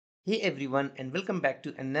Hey everyone, and welcome back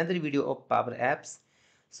to another video of PowerApps.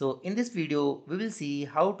 So in this video we will see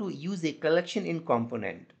how to use a collection in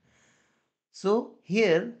Compoenet. So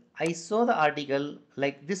here I saw the article,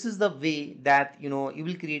 like this is the way that you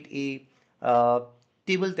will create a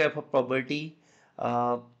table type of property,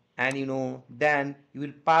 uh, and then you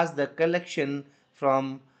will pass the collection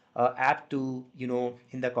from app to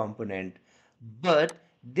in the component. But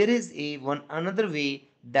there is a one another way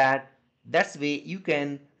that's way you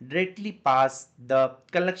can directly pass the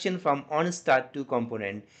collection from on start to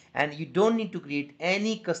component, and you don't need to create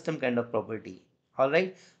any custom kind of property. All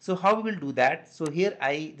right, so how we will do that? So here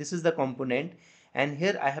this is the component, and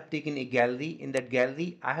here I have taken a gallery. In that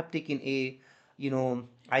gallery I have taken a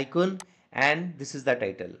icon, and this is the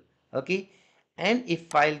title. Okay, and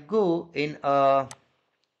if I'll go in a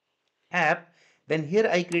app, then here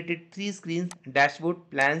I created three screens: dashboard,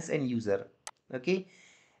 plans, and user. Okay,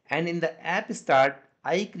 and in the app start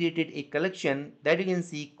I created a collection that you can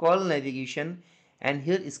see call navigation, and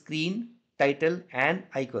here is screen, title, and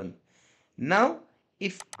icon. Now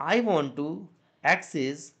if I want to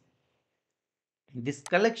access this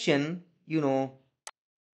collection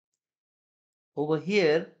over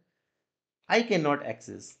here, I cannot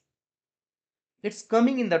access. It's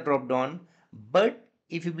coming in the drop down, but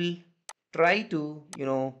if you will try to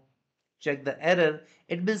check the error,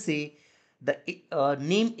 it will say the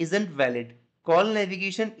name isn't valid, call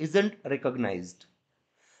navigation isn't recognized,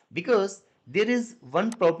 because there is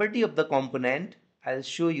one property of the component. I'll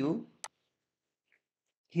show you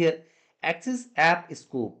here, access app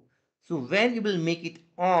scope. So when you will make it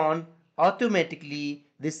on, automatically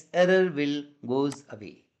this error will goes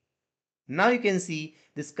away. Now you can see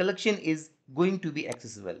this collection is going to be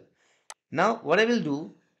accessible. Now what I will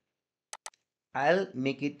do, I'll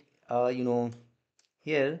make it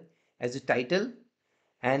here as a title,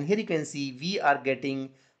 and here you can see we are getting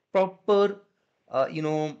proper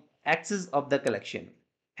access of the collection.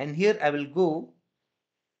 And here I will go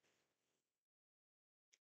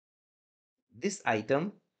this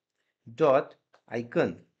item dot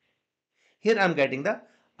icon. Here I'm getting the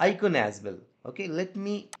icon as well. Okay, let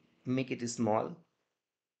me make it small.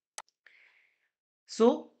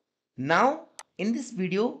 So now in this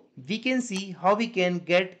video we can see how we can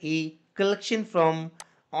get a collection from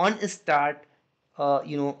on start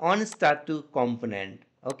on start to component.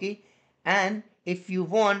 Okay, and if you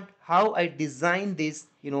want how I design this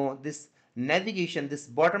this navigation, this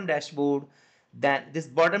bottom dashboard, then this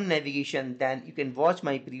bottom navigation, then you can watch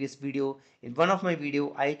my previous video. In one of my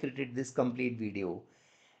video I created this complete video,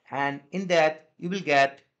 and in that you will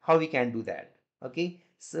get how we can do that. Okay,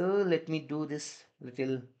 so let me do this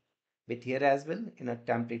little bit here as well. In a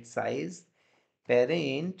template size,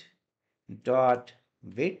 parent dot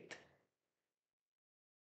width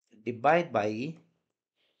divide by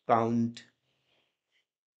count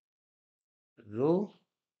row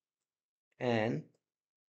and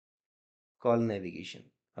call navigation.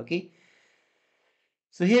 Okay,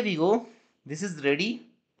 so here we go, this is ready.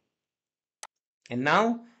 And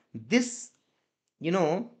now this you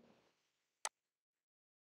know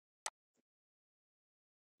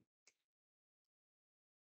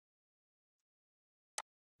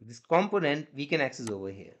this component we can access over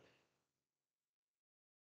here.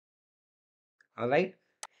 All right,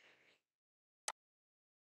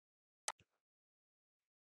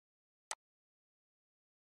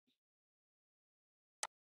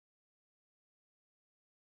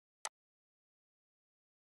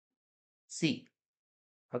 see.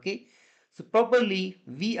 Okay, so properly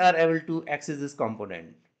we are able to access this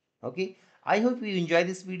component. Okay, I hope you enjoy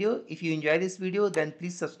this video. If you enjoy this video, then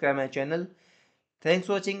please subscribe my channel. Thanks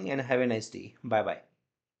for watching and have a nice day. Bye bye.